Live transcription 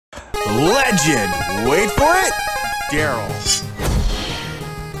Legend. Wait for it, Daryl.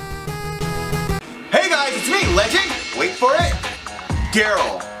 Hey guys, it's me, Legend. Wait for it,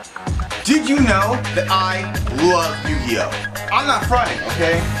 Daryl. Did you know that I love Yu-Gi-Oh? I'm not fronting,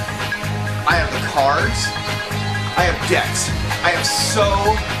 okay? I have the cards. I have decks. I have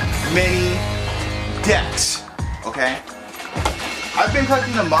so many decks, okay? I've been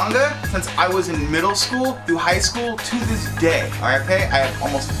collecting the manga since I was in middle school through high school to this day, alright, okay? I have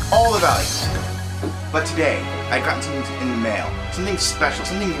almost all the values. But today, I got something in the mail. Something special,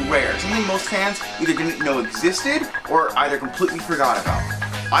 something rare, something most fans either didn't know existed or either completely forgot about.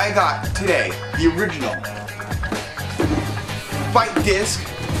 I got today the original Fight Disk,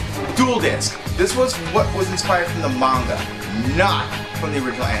 Duel Disk. This was what was inspired from the manga, not from the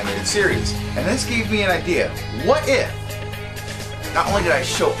original animated series. And this gave me an idea. What if not only did I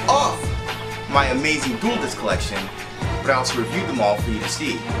show off my amazing Duel Disk collection, but I also reviewed them all for you to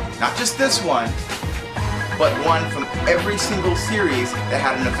see. Not just this one, but one from every single series that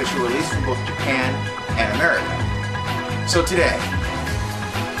had an official release from both Japan and America. So today,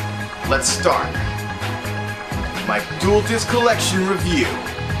 let's start my Duel Disk collection review.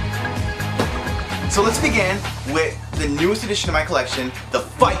 So let's begin with the newest addition to my collection, the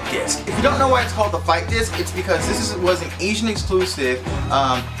Fight Disk. If you don't know why it's called the Fight Disk, it's because this was an Asian exclusive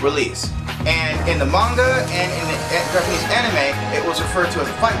release. And in the manga and in the Japanese anime, it was referred to as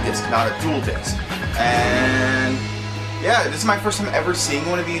a Fight Disk, not a Duel Disk. And yeah, this is my first time ever seeing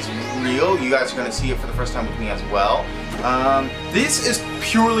one of these real. You guys are going to see it for the first time with me as well. This is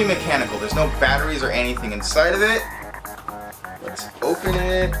purely mechanical. There's no batteries or anything inside of it. Let's open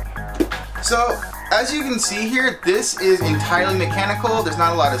it. So, as you can see here, this is entirely mechanical. There's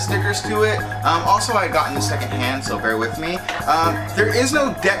not a lot of stickers to it. Also, I got in the second hand, so bear with me. There is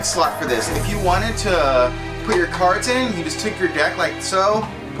no deck slot for this. If you wanted to put your cards in, you just took your deck like so,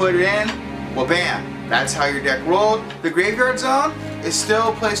 put it in, well bam, that's how your deck rolled. The graveyard zone is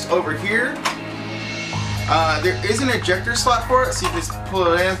still placed over here. There is an ejector slot for it, so you can just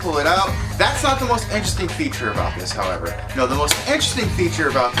pull it in, pull it out. That's not the most interesting feature about this, however. No, the most interesting feature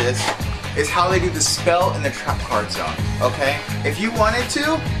about this is how they do the spell in the trap card zone, okay? If you wanted to,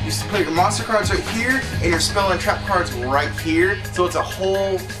 you just put your monster cards right here and your spell and trap cards right here, so it's a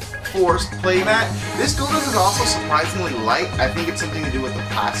whole forced playmat. This Duel Disk is also surprisingly light. I think it's something to do with the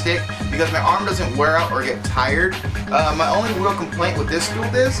plastic, because my arm doesn't wear out or get tired. My only real complaint with this Duel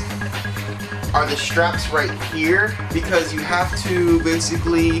Disk are the straps right here, because you have to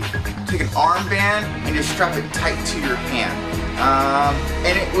basically take an armband and just strap it tight to your hand.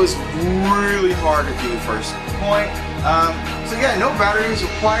 And it was really hard to do first point. So yeah, no batteries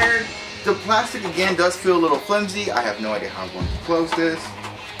required. The plastic again does feel a little flimsy. I have no idea how I'm going to close this.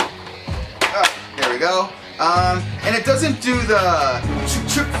 Oh, there we go. And it doesn't do the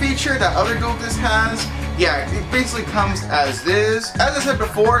chuk feature that other Duel Disk has. Yeah, it basically comes as this. As I said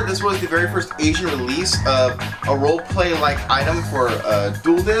before, this was the very first Asian release of a roleplay-like item for a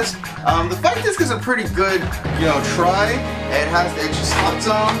Duel Disk. The Fight Disk is a pretty good, try. It has the extra slot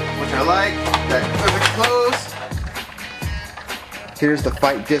zone, which I like. That perfect close. Here's the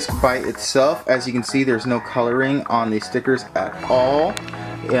Fight Disk by itself. As you can see, there's no coloring on the stickers at all.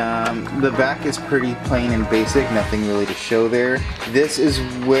 The back is pretty plain and basic, nothing really to show there. This is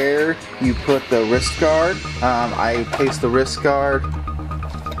where you put the wrist guard. I placed the wrist guard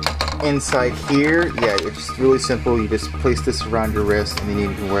inside here. Yeah, it's really simple. You just place this around your wrist and then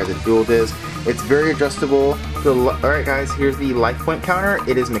you can wear the Duel Disk. It's very adjustable. Alright guys, here's the life point counter.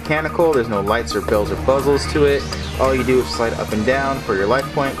 It is mechanical. There's no lights or bells or buzzles to it. All you do is slide up and down for your life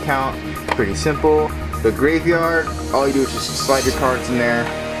point count. Pretty simple. The graveyard, all you do is just slide your cards in there.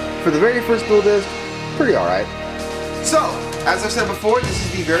 For the very first Duel Disk, pretty alright. So, as I've said before, this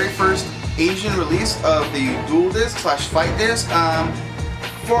is the very first Asian release of the Duel Disk / Fight Disk.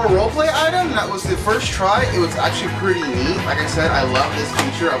 For a roleplay item, that was the first try. It was actually pretty neat. Like I said, I love this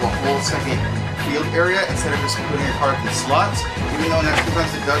feature of a whole second field area instead of just putting your cards in slots, even though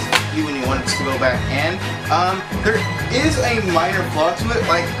sometimes it does you when you want it to go back in. There is a minor flaw to it,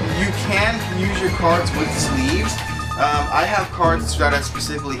 like you can use your cards with sleeves. I have cards that I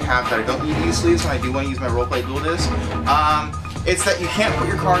specifically have that I don't need to use sleeves when I do want to use my roleplay Duel Disk. It's that you can't put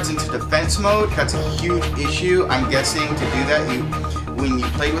your cards into defense mode. That's a huge issue. I'm guessing to do that, when you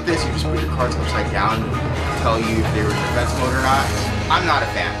play with this, you just put your cards upside down and tell you if they were in defense mode or not. I'm not a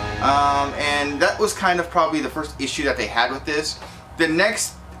fan. And that was kind of probably the first issue that they had with this. The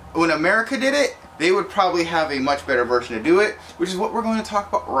next, when America did it, they would probably have a much better version to do it, which is what we're going to talk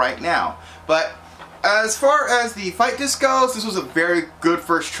about right now. But as far as the Fight Disk goes, this was a very good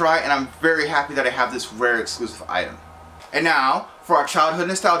first try, and I'm very happy that I have this rare exclusive item. And now, for our childhood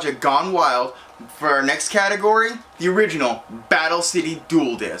nostalgia gone wild, for our next category, the original Battle City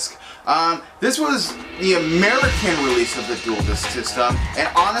Duel Disk. This was the American release of the Duel Disk system, and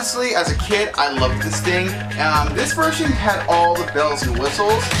honestly, as a kid, I loved this thing. This version had all the bells and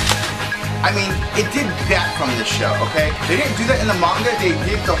whistles. I mean, it did that from this show, okay? They didn't do that in the manga. They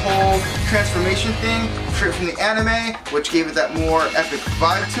did the whole transformation thing straight from the anime, which gave it that more epic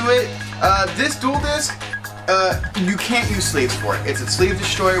vibe to it. This Duel Disk, you can't use sleeves for it. It's a sleeve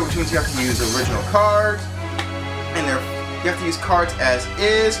destroyer, which means you have to use original cards, and you have to use cards as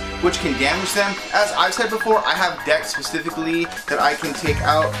is, which can damage them. As I've said before, I have decks specifically that I can take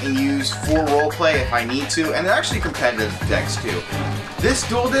out and use for roleplay if I need to, and they're actually competitive decks too. This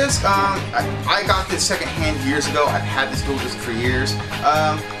Duel Disk, I got this secondhand years ago. I've had this Duel Disk for years.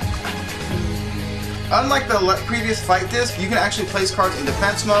 Unlike the previous Fight Disc, you can actually place cards in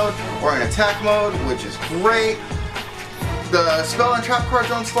defense mode or in attack mode, which is great. The spell and trap card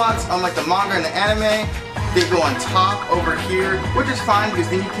zone slots, unlike the manga and the anime, they go on top over here, which is fine because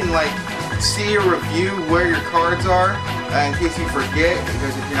then you can like see or review where your cards are in case you forget,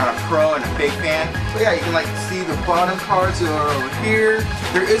 because if you're not a pro and a big fan. But yeah, you can like see the bottom cards that are over here.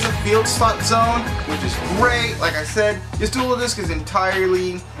 There is a field slot zone, which is great. Like I said, this Duel Disk is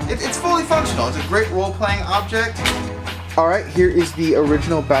entirely, it's fully functional. It's a great role-playing object. Alright, here is the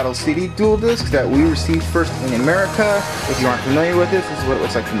original Battle City Duel Disk that we received first in America. If you aren't familiar with this is what it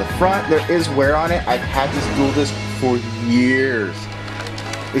looks like from the front. There is wear on it. I've had this Duel Disk for years.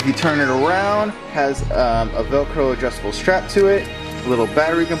 If you turn it around, has a Velcro adjustable strap to it, a little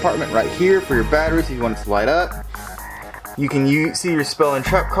battery compartment right here for your batteries if you want it to light up. You can see your spell and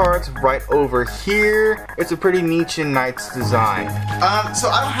trap cards right over here. It's a pretty niche and nice design. So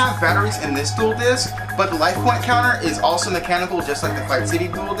I don't have batteries in this Duel Disk, but the life point counter is also mechanical, just like the Fight City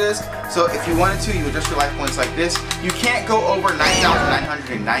Duel Disk. So if you wanted to, you adjust your life points like this. You can't go over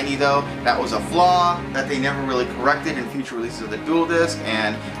 9,990 though. That was a flaw that they never really corrected in future releases of the Duel Disk,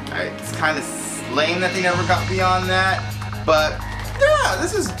 and it's kind of lame that they never got beyond that. But yeah,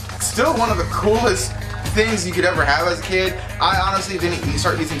 this is still one of the coolest things you could ever have as a kid. I honestly didn't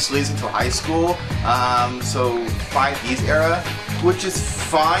start using sleeves until high school, so 5Ds era, which is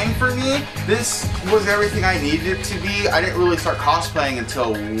fine for me. This was everything I needed it to be. I didn't really start cosplaying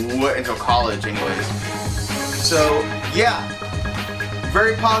until college anyways. So yeah,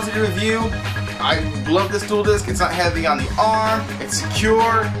 very positive review. I love this Duel Disk. It's not heavy on the arm, it's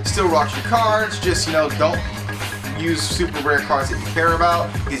secure, still rocks your cards, just, you know, don't use super rare cards that you care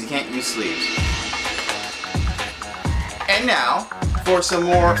about because you can't use sleeves. And now, for some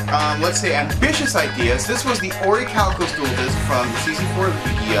more, let's say, ambitious ideas, this was the Orichalcos Duel Disk from Season 4 of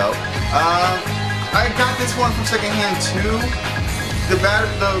Yugioh. I got this one from secondhand too.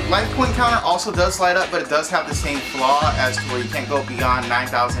 The life point counter also does light up, but it does have the same flaw as to where you can't go beyond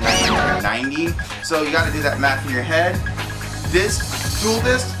 9,990. So you got to do that math in your head. This Duel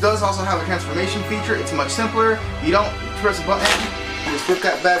Disk does also have a transformation feature. It's much simpler. You don't press a button, you just flip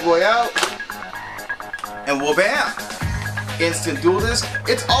that bad boy out, and wha-bam! Instant Duel Disk.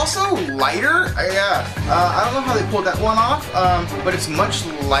 It's also lighter. I don't know how they pulled that one off, but it's much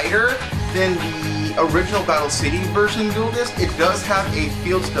lighter than the original Battle City version Duel Disk. It does have a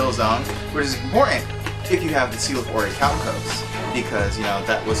field spell zone, which is important if you have the seal of Orichalcos, because, you know,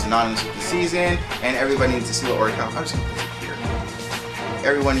 that was synonymous with the season, and everybody needs the seal of Orichalcos. I'm just gonna put it here.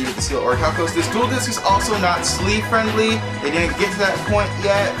 Everyone needed the seal of Orichalcos. This Duel Disk is also not sleeve friendly. They didn't get to that point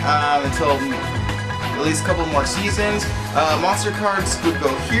yet until at least a couple more seasons. Monster cards would go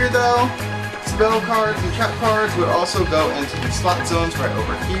here though. Spell cards and trap cards would also go into the slot zones right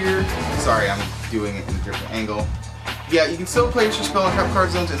over here. Sorry, I'm doing it in a different angle. Yeah, you can still place your spell and trap card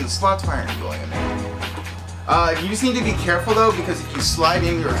zones in the slots by going in there. You just need to be careful though, because if you slide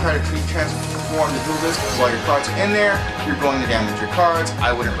in or try to transform the Duel Disk while your cards are in there, you're going to damage your cards.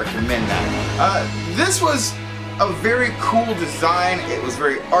 I wouldn't recommend that. This was a very cool design. It was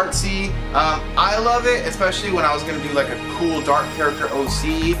very artsy. I love it, especially when I was going to do like a cool dark character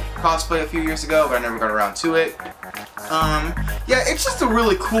OC cosplay a few years ago, but I never got around to it. Yeah, it's just a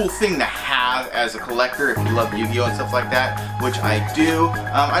really cool thing to have as a collector if you love Yu-Gi-Oh! And stuff like that, which I do.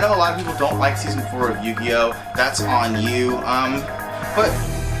 I know a lot of people don't like Season 4 of Yu-Gi-Oh! That's on you. But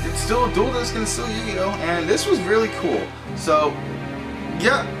it's still a Duel Disk and it's still Yu-Gi-Oh! And this was really cool. So,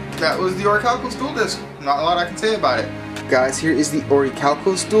 yeah, that was the Orichalcos Duel Disk. Not a lot I can say about it. Guys, here is the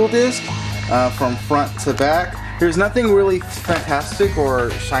Orichalcos Duel Disk from front to back. There's nothing really fantastic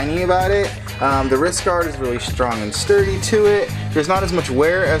or shiny about it. The wrist guard is really strong and sturdy to it. There's not as much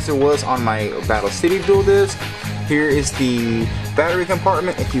wear as there was on my Battle City Duel Disk. Here is the battery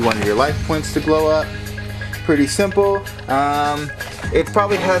compartment if you wanted your life points to glow up. pretty simple. It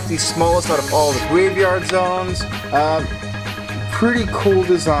probably has the smallest out of all the graveyard zones. Pretty cool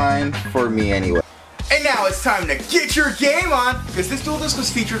design for me anyway. And now it's time to get your game on, because this Duel Disk was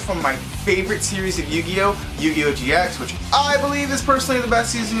featured from my favorite series of Yu-Gi-Oh! Yu-Gi-Oh! GX, which I believe is personally the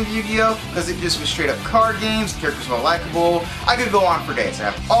best season of Yu-Gi-Oh! Because it just was straight up card games, the characters were likable. I could go on for days. I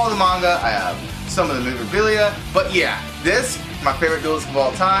have all the manga, I have some of the memorabilia, but yeah, this, my favorite Duel Disk of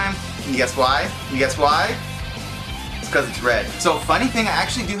all time. Can you guess why? Can you guess why? Because it's red. So funny thing, I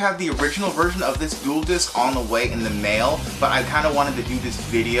actually do have the original version of this Duel Disk on the way in the mail, but I kind of wanted to do this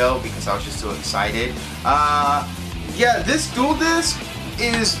video because I was just so excited. Yeah, this Duel Disk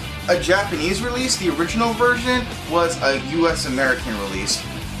is a Japanese release. The original version was a US American release.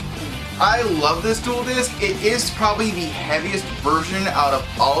 I love this Duel Disk. It is probably the heaviest version out of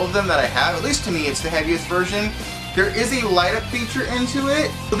all of them that I have. At least to me, it's the heaviest version. There is a light up feature into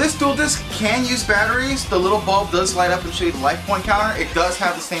it. So this Duel Disk can use batteries. The little bulb does light up and show you the life point counter. It does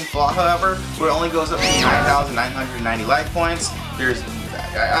have the same flaw, however, where it only goes up to 9,990 life points.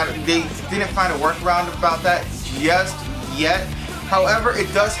 They didn't find a workaround about that just yet. However, it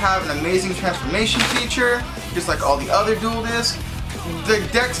does have an amazing transformation feature, just like all the other Duel Disks. The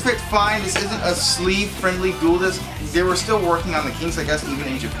decks fit fine. This isn't a sleeve-friendly Duel Disk. They were still working on the kinks, I guess, even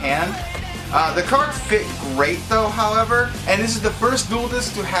in Japan. The cards fit great though, however, and this is the first Duel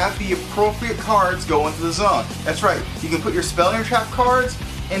Disk to have the appropriate cards go into the zone. That's right, you can put your Spell and Trap cards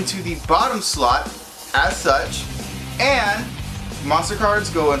into the bottom slot as such, and monster cards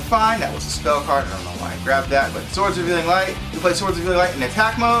go in fine. That was a spell card, I don't know why I grabbed that, but Swords Revealing Light, you can play Swords Revealing Light in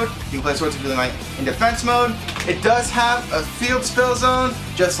attack mode, you can play Swords Revealing Light in defense mode. It does have a field spell zone,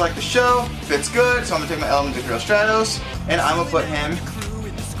 just like the show, fits good, so I'm going to take my Element of Hero Stratos, and I'm going to put him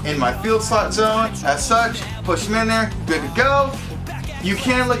in my field slot zone as such, push him in there, good to go. You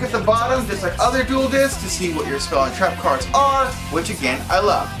can look at the bottom just like other Duel Disks to see what your spell and trap cards are, which again I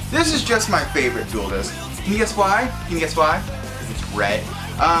love. This is just my favorite Duel Disk. Can you guess why? Can you guess why? Because it's red.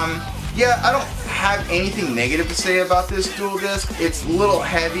 Yeah, I don't have anything negative to say about this Duel Disk. It's a little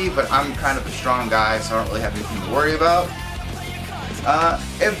heavy, but I'm kind of a strong guy, so I don't really have anything to worry about.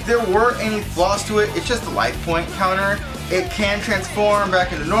 If there were any flaws to it, it's just the life point counter. It can transform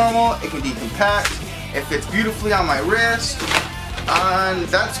back into normal, it can decompact, it fits beautifully on my wrist, and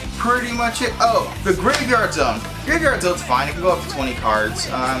that's pretty much it. Oh, the Graveyard Zone. Graveyard Zone's fine, it can go up to 20 cards.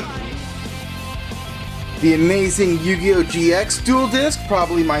 The amazing Yu-Gi-Oh! GX Duel Disk,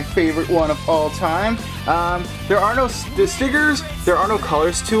 probably my favorite one of all time. There are no stickers, there are no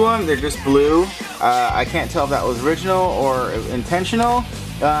colors to them, they're just blue. I can't tell if that was original or intentional.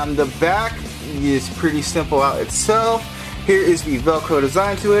 The back is pretty simple out itself. Here is the Velcro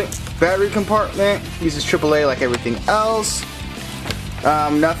design to it. Battery compartment, uses AAA like everything else.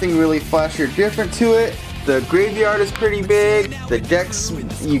 Nothing really flashy or different to it. The graveyard is pretty big. The decks,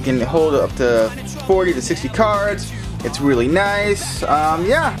 you can hold up to 40 to 60 cards. It's really nice.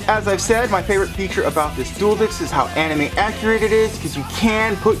 Yeah, as I've said, my favorite feature about this Duel Disk is how anime accurate it is, because you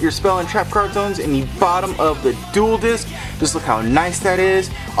can put your spell and trap card zones in the bottom of the Duel Disk. Just look how nice that is.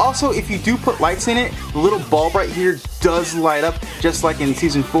 Also, if you do put lights in it, the little bulb right here does light up, just like in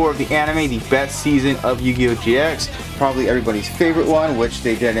Season 4 of the anime, the best season of Yu-Gi-Oh! GX. Probably everybody's favorite one, which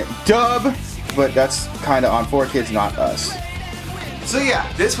they didn't dub, but that's kind of on 4Kids, not us. So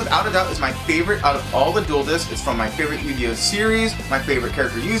yeah, this without a doubt is my favorite out of all the Duel Disks. It's from my favorite Yu-Gi-Oh! Series. My favorite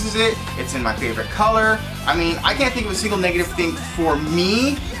character uses it. It's in my favorite color. I mean, I can't think of a single negative thing for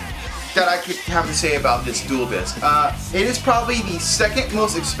me that I could have to say about this Duel Disk. It is probably the second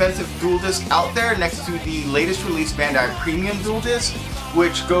most expensive Duel Disk out there, next to the latest release Bandai Premium Duel Disk,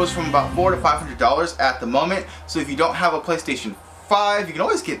 which goes from about $400 to $500 at the moment. So if you don't have a PlayStation 5, you can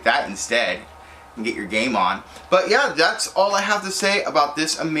always get that instead and get your game on. But yeah, that's all I have to say about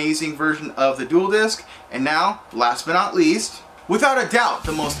this amazing version of the Duel Disk. And now, last but not least, without a doubt,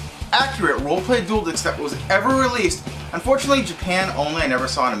 the most accurate roleplay Duel Disk that was ever released. Unfortunately, Japan only, I never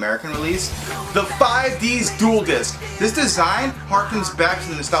saw an American release. The 5Ds Duel Disk. This design harkens back to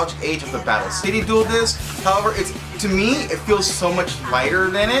the nostalgic age of the Battle City Duel Disk. However, to me, it feels so much lighter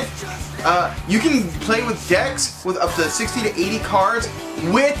than it. You can play with decks with up to 60 to 80 cards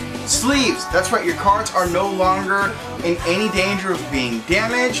with sleeves. That's right, your cards are no longer in any danger of being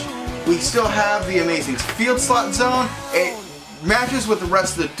damaged. We still have the amazing field slot zone. It matches with the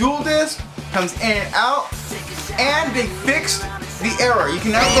rest of the Duel Disk, comes in and out, and they fixed the error. You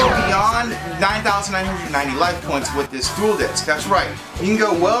can now go beyond 9,990 life points with this Duel Disk. That's right. You can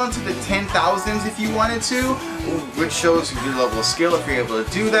go well into the 10,000s if you wanted to, which shows your level of skill if you're able to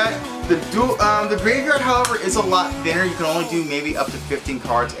do that. The graveyard, however, is a lot thinner. You can only do maybe up to 15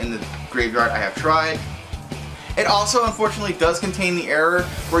 cards in the graveyard. I have tried. It also unfortunately does contain the error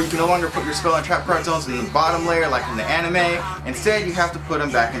where you can no longer put your spell and trap card zones in the bottom layer like in the anime. Instead, you have to put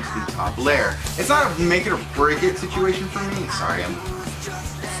them back into the top layer. It's not a make it or break it situation for me. Sorry, I'm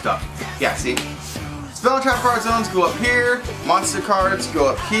stuck. Yeah, see? Spell and trap card zones go up here, monster cards go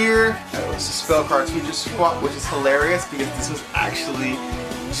up here. It's a spell cards feature swap, which is hilarious because this was actually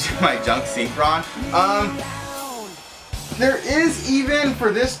my junk synchron. There is even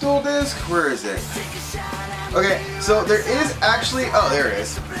for this dual disc, where is it? Okay, so there is actually, oh there it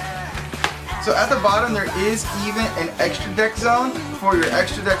is. So at the bottom there is even an extra deck zone for your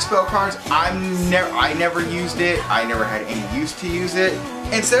extra deck spell cards. I never used it. I never had any use to use it.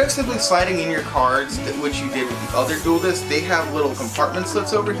 Instead of simply sliding in your cards, which you did with the other dual discs, they have little compartment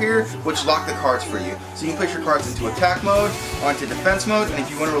slits over here which lock the cards for you. So you can place your cards into attack mode or into defense mode, and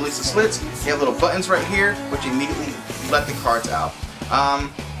if you want to release the slits, you have little buttons right here which immediately let the cards out.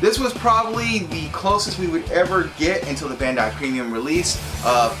 This was probably the closest we would ever get until the Bandai Premium release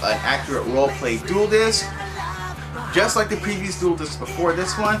of an accurate roleplay dual disc. Just like the previous dual discs before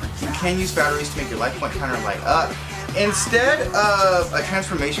this one, you can use batteries to make your life point counter light up. Instead of a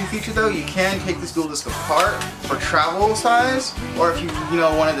transformation feature though, you can take this dual disc apart for travel size, or if you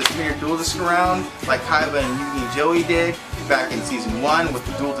wanted to spin your dual disc around like Kaiba and Yugi and Joey did back in season 1 with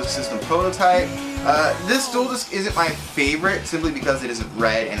the dual disc system prototype. This dual disc isn't my favorite simply because it isn't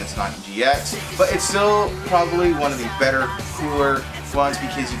red and it's not GX, but it's still probably one of the better, cooler ones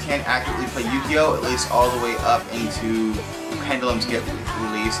because you can accurately play Yu-Gi-Oh! At least all the way up into Pendulums get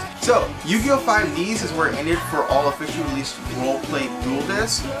released. So, Yu-Gi-Oh! 5Ds is where it ended for all officially released roleplay dual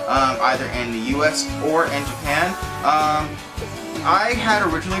discs, either in the US or in Japan. I had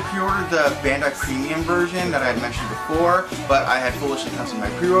originally pre-ordered the Bandai Premium version that I had mentioned before, but I had foolishly canceled my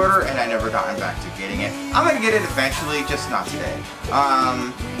pre-order and I never gotten back to getting it. I'm going to get it eventually, just not today.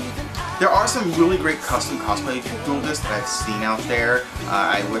 There are some really great custom cosplay dual discs that I've seen out there.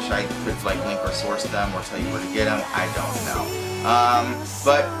 I wish I could like link or source them or tell you where to get them. I don't know.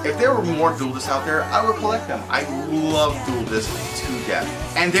 But if there were more dual discs out there, I would collect them. I love dual discs to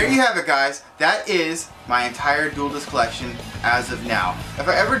death. And there you have it, guys. That is my entire dual disc collection as of now. If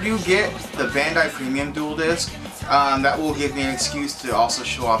I ever do get the Bandai Premium dual disc, that will give me an excuse to also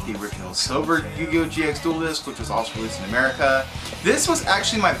show off the original silver Yu-Gi-Oh! GX dual disc, which was also released in America. This was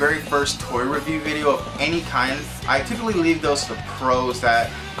actually my very first toy review video of any kind. I typically leave those to the pros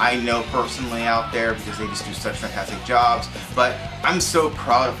that I know personally out there because they just do such fantastic jobs, but I'm so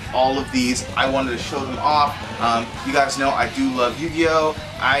proud of all of these. I wanted to show them off. You guys know I do love Yu-Gi-Oh!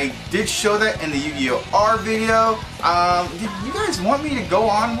 I did show that in the Yugioh R video. Did you guys want me to go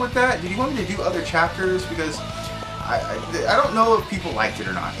on with that? Did you want me to do other chapters? Because I don't know if people liked it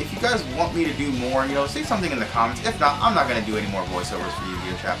or not. If you guys want me to do more, say something in the comments. If not, I'm not going to do any more voiceovers for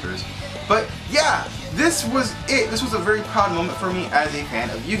Yu-Gi-Oh! Chapters. But yeah, this was it. This was a very proud moment for me as a fan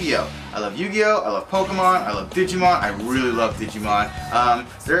of Yu-Gi-Oh! I love Yu-Gi-Oh! I love Pokemon, I love Digimon, I really love Digimon.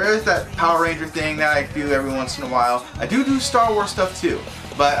 There is that Power Ranger thing that I do every once in a while. I do Star Wars stuff too,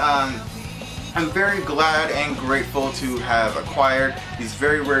 but I'm very glad and grateful to have acquired these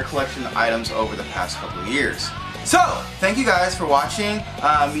very rare collection items over the past couple of years. So, thank you guys for watching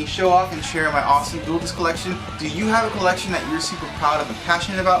me show off and share my awesome dual disc collection. Do you have a collection that you're super proud of and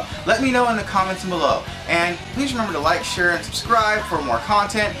passionate about? Let me know in the comments below. And please remember to like, share, and subscribe for more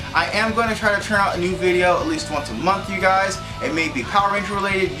content. I am going to try to turn out a new video at least once a month, you guys. It may be Power Ranger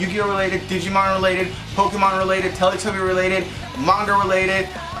related, Yu-Gi-Oh! Related, Digimon related, Pokemon related, Teletubby related, manga related,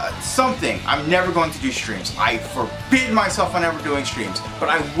 something. I'm never going to do streams. I forbid myself on ever doing streams, but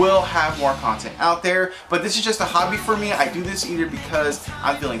I will have more content out there. But this is just a hobby for me. I do this either because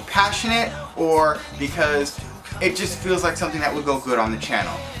I'm feeling passionate or because it just feels like something that would go good on the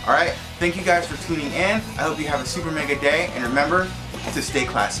channel. Alright, thank you guys for tuning in. I hope you have a super mega day, and remember to stay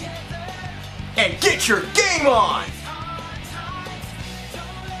classy. And get your game on!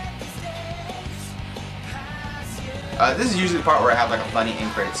 This is usually the part where I have like a funny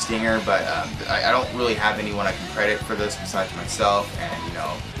in-credit stinger, but I don't really have anyone I can credit for this besides myself and,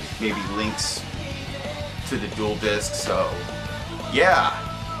 maybe links to the dual disc, so yeah.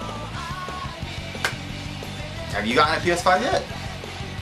 Have you gotten a PS5 yet?